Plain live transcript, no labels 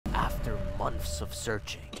months of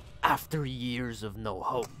searching, after years of no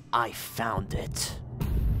hope, I found it.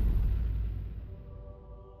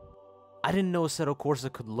 I didn't know Assetto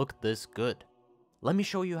Corsa could look this good. Let me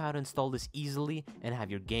show you how to install this easily and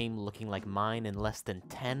have your game looking like mine in less than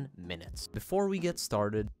 10 minutes. Before we get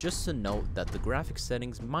started, just to note that the graphics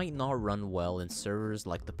settings might not run well in servers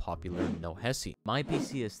like the popular NoHesi. My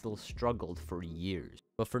PC has still struggled for years,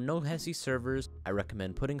 but for NoHesi servers, I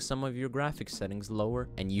recommend putting some of your graphics settings lower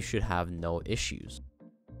and you should have no issues.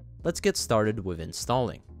 Let's get started with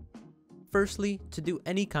installing. Firstly, to do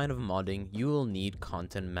any kind of modding, you will need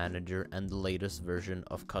Content Manager and the latest version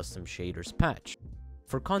of Custom Shaders patch.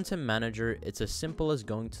 For Content Manager, it's as simple as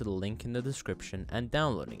going to the link in the description and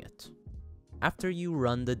downloading it. After you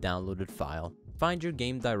run the downloaded file, find your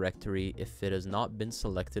game directory if it has not been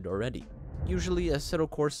selected already. Usually, Assetto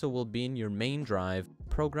Corsa will be in your main drive,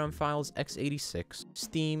 Program Files x86,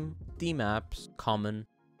 Steam, Steam Apps, Common,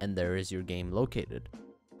 and there is your game located.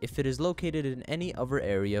 If it is located in any other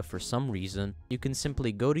area for some reason, you can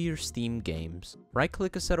simply go to your Steam games,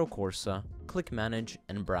 right-click Assetto Corsa, click Manage,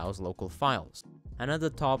 and browse local files. And at the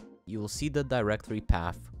top, you will see the directory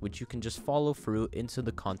path, which you can just follow through into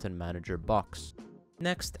the Content Manager box.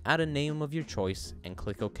 Next, add a name of your choice and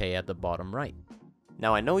click OK at the bottom right.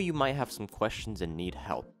 Now I know you might have some questions and need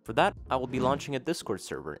help. For that, I will be launching a Discord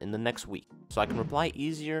server in the next week, so I can reply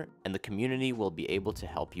easier and the community will be able to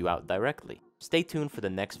help you out directly. Stay tuned for the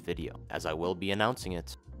next video, as I will be announcing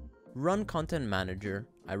it. Run Content Manager.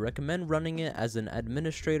 I recommend running it as an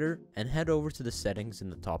administrator and head over to the settings in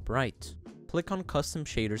the top right. Click on Custom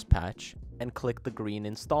Shaders patch and click the green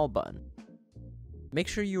install button. Make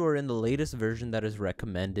sure you are in the latest version that is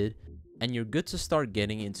recommended and you're good to start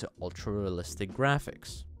getting into ultra realistic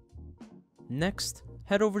graphics. Next,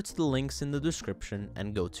 head over to the links in the description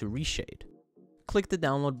and go to Reshade. Click the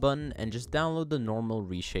download button and just download the normal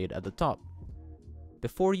Reshade at the top.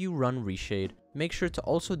 Before you run Reshade, make sure to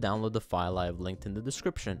also download the file I have linked in the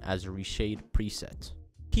description as a Reshade preset.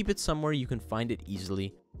 Keep it somewhere you can find it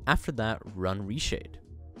easily. After that, run Reshade.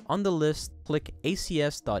 On the list, click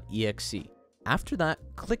acs.exe. After that,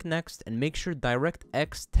 click Next and make sure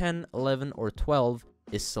DirectX 10, 11, or 12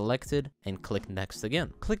 is selected and click Next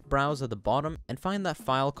again. Click Browse at the bottom and find that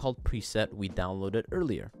file called preset we downloaded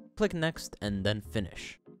earlier. Click Next and then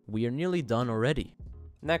Finish. We are nearly done already.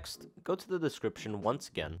 Next, go to the description once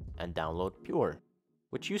again and download Pure,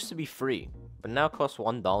 which used to be free, but now costs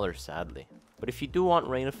 $1 sadly. But if you do want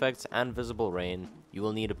rain effects and visible rain, you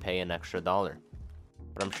will need to pay an extra $1.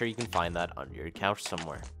 But I'm sure you can find that under your couch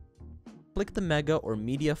somewhere. Click the Mega or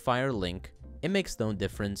MediaFire link, it makes no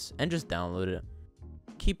difference, and just download it.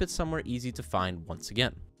 Keep it somewhere easy to find once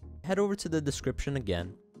again. Head over to the description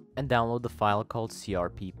again, and download the file called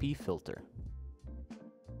CRPP filter.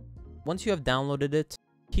 Once you have downloaded it,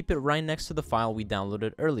 keep it right next to the file we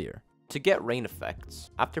downloaded earlier. To get rain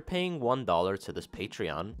effects, after paying $1 to this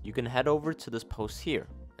Patreon, you can head over to this post here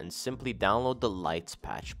and simply download the Lights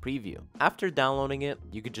patch preview. After downloading it,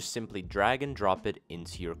 you could just simply drag and drop it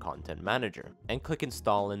into your Content Manager and click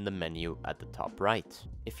Install in the menu at the top right.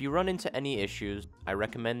 If you run into any issues, I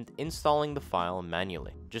recommend installing the file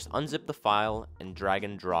manually. Just unzip the file and drag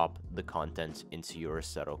and drop the contents into your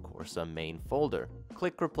Assetto Corsa main folder.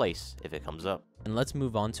 Click Replace if it comes up. And let's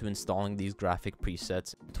move on to installing these graphic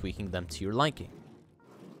presets and tweaking them to your liking.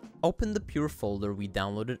 Open the Pure folder we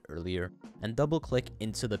downloaded earlier and double click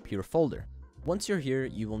into the Pure folder. Once you're here,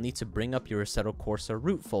 you will need to bring up your Assetto Corsa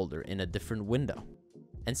root folder in a different window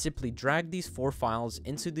and simply drag these 4 files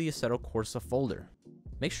into the Assetto Corsa folder.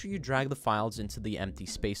 Make sure you drag the files into the empty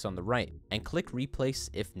space on the right and click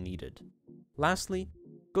Replace if needed. Lastly,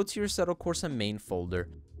 go to your Assetto Corsa main folder,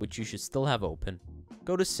 which you should still have open.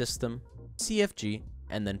 Go to System, CFG,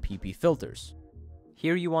 and then PP Filters.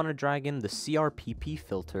 Here you want to drag in the CRPP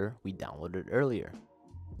filter we downloaded earlier.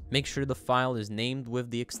 Make sure the file is named with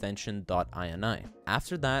the extension .ini.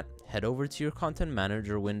 After that, head over to your Content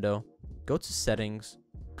Manager window, go to Settings,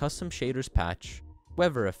 Custom Shaders Patch,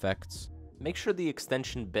 Weather Effects. Make sure the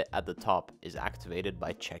extension bit at the top is activated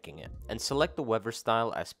by checking it, and select the weather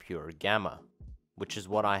style as Pure Gamma, which is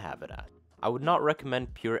what I have it at. I would not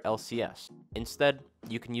recommend Pure LCS. Instead,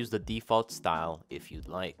 you can use the default style if you'd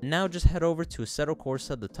like. Now just head over to Assetto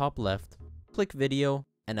Corsa at the top left, click Video,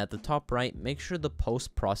 and at the top right, make sure the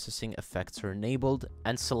post-processing effects are enabled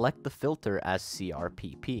and select the filter as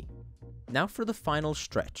CRPP. Now for the final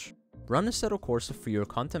stretch. Run Assetto Corsa for your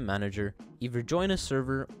Content Manager, either join a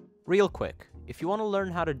server. Real quick, if you want to learn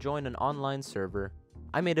how to join an online server,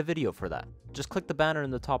 I made a video for that. Just click the banner in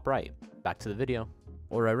the top right. Back to the video.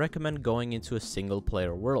 Or I recommend going into a single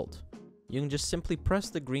player world. You can just simply press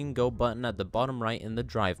the green Go button at the bottom right in the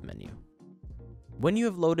Drive menu. When you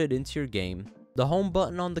have loaded into your game, the home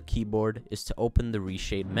button on the keyboard is to open the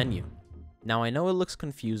Reshade menu. Now I know it looks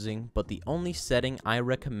confusing, but the only setting I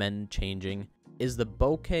recommend changing is the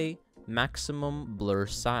bokeh maximum blur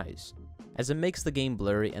size, as it makes the game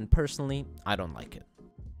blurry and personally, I don't like it.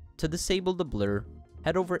 To disable the blur,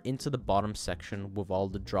 head over into the bottom section with all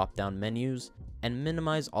the drop-down menus and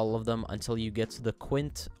minimize all of them until you get to the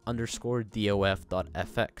quint_dof.fx.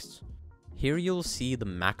 Here you'll see the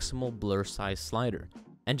maximal blur size slider,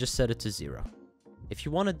 and just set it to 0. If you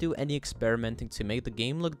want to do any experimenting to make the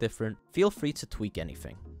game look different, feel free to tweak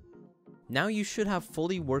anything. Now you should have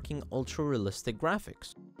fully working ultra-realistic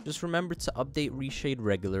graphics. Just remember to update Reshade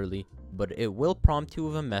regularly, but it will prompt you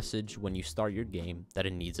with a message when you start your game that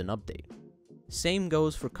it needs an update. Same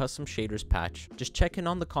goes for custom shaders patch, just check in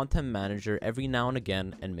on the content manager every now and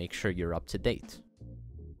again and make sure you're up to date.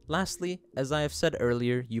 Lastly, as I have said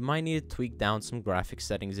earlier, you might need to tweak down some graphic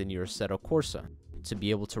settings in your Assetto Corsa to be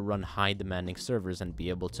able to run high demanding servers and be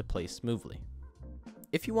able to play smoothly.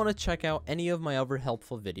 If you want to check out any of my other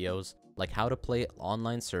helpful videos, like how to play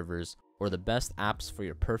online servers or the best apps for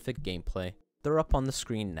your perfect gameplay, they're up on the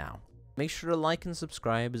screen now. Make sure to like and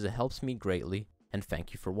subscribe as it helps me greatly, and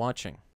thank you for watching.